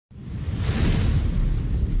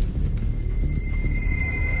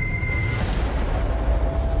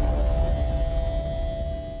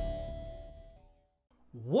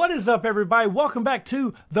What is up, everybody? Welcome back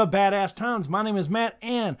to The Badass Times. My name is Matt,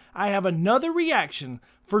 and I have another reaction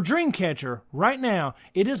for Dreamcatcher right now.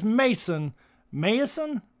 It is MAISON,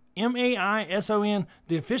 M-A-I-S-O-N,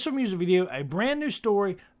 the official music video, a brand new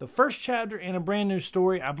story, the first chapter in a brand new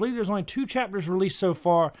story. I believe there's only 2 chapters released so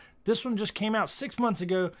far. This one just came out 6 months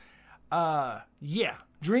ago. Yeah,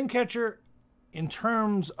 Dreamcatcher, in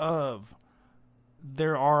terms of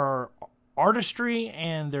there are artistry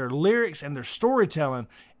and their lyrics and their storytelling,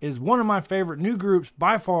 is one of my favorite new groups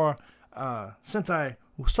by far since I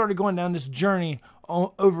started going down this journey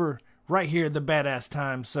over right here at The Badass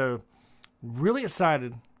Time. So really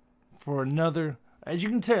excited for another. As you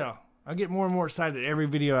can tell, I get more and more excited every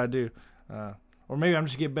video I do, or maybe I'm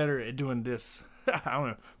just getting better at doing this. I don't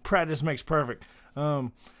know, practice makes perfect.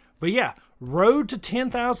 But yeah, road to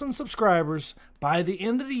 10,000 subscribers by the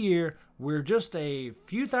end of the year. We're just a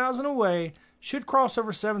few thousand away. Should cross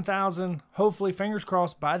over 7,000, hopefully, fingers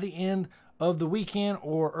crossed, by the end of the weekend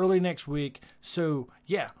or early next week. So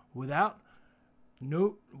yeah, without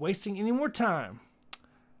wasting any more time,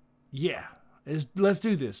 yeah, let's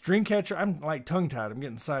do this. Dreamcatcher, I'm like tongue-tied. I'm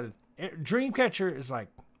getting excited. Dreamcatcher is like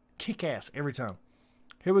kick-ass every time.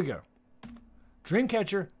 Here we go.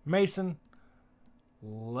 Dreamcatcher, MAISON,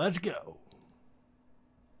 let's go.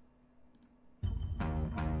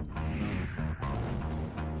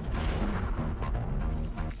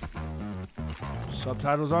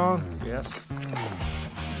 Subtitles on? Yes.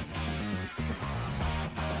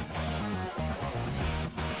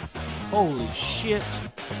 Holy shit.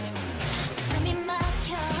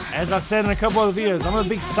 As I've said in a couple other videos, I'm a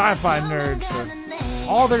big sci-fi nerd, so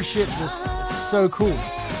all their shit just is so cool.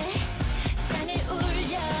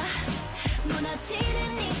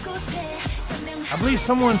 I believe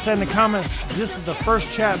someone said in the comments, this is the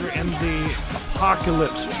first chapter in the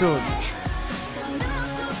Apocalypse trilogy.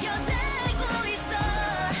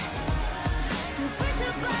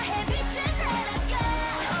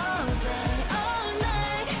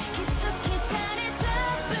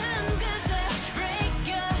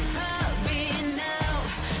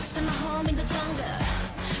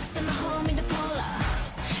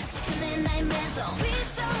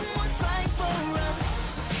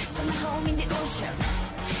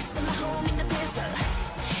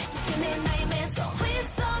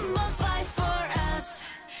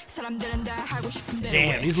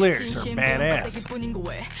 Damn, these lyrics are badass.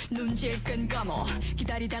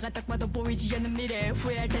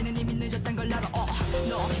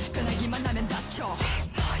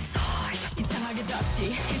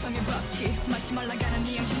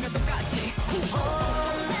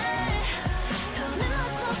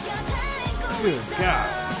 Good God.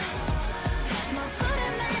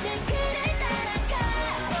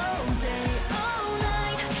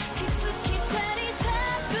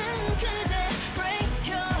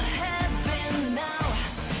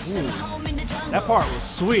 Ooh, that part was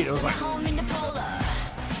sweet. It was like,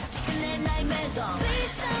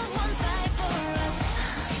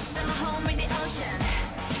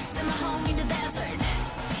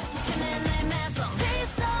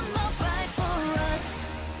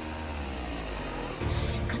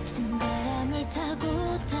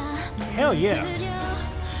 hell yeah.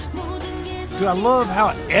 Dude, I love how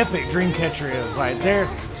epic Dreamcatcher is. Like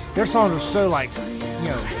their songs are so like, you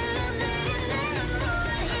know,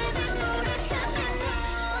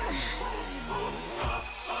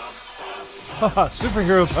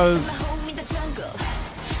 superhero pose.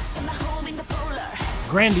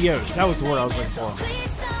 Grandiose. That was the word I was looking for.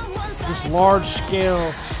 Just large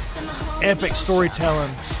scale, epic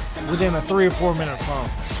storytelling within a 3 or 4 minute song.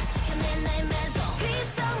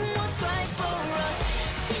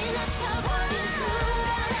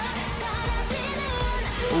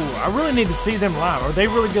 Ooh, I really need to see them live. Are they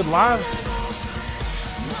really good live?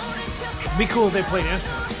 It'd be cool if they played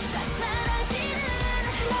instruments.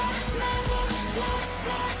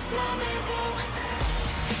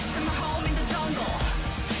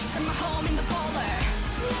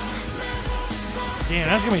 Damn,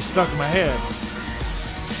 that's gonna be stuck in my head.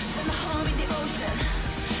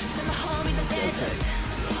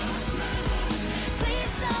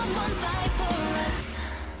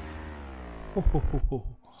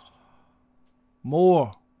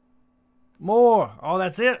 More. Oh,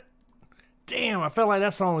 that's it. Damn, I felt like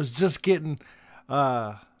that song was just getting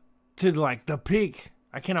to like the peak.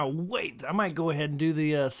 I cannot wait. I might go ahead and do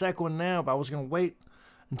the second one now, but I was gonna wait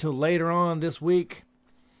until later on this week.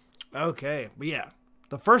 Okay, but yeah,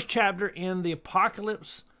 the first chapter in the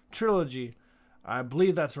Apocalypse trilogy, I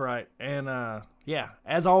believe that's right. And yeah,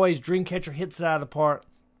 as always, Dreamcatcher hits it out of the park.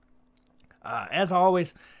 As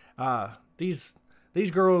always, these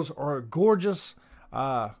girls are gorgeous.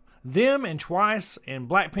 Them and Twice and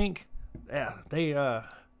Blackpink, yeah,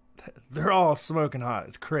 they're all smoking hot.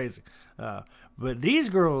 It's crazy. But these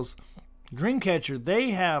girls, Dreamcatcher,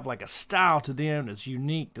 they have like a style to them that's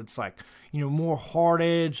unique. That's like, more hard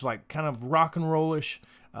edge, like kind of rock and rollish.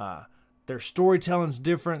 Their storytelling's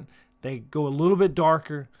different. They go a little bit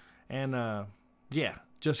darker, and yeah,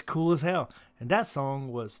 just cool as hell. And that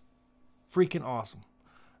song was freaking awesome.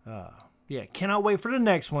 Yeah, cannot wait for the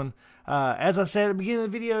next one. As I said at the beginning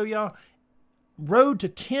of the video, y'all, road to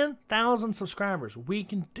 10,000 subscribers. We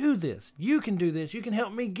can do this. You can do this. You can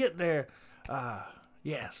help me get there.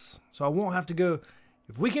 Yes. So I won't have to go.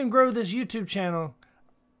 If we can grow this YouTube channel,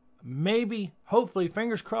 maybe, hopefully,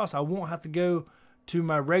 fingers crossed, I won't have to go to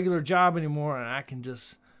my regular job anymore, and I can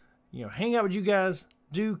just, hang out with you guys,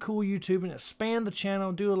 do cool YouTubing, expand the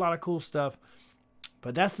channel, do a lot of cool stuff.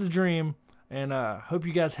 But that's the dream, and hope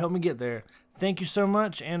you guys help me get there. Thank you so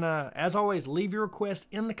much, and as always, leave your requests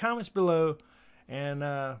in the comments below, and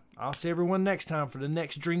I'll see everyone next time for the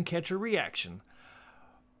next Dreamcatcher reaction.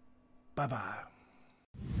 Bye-bye.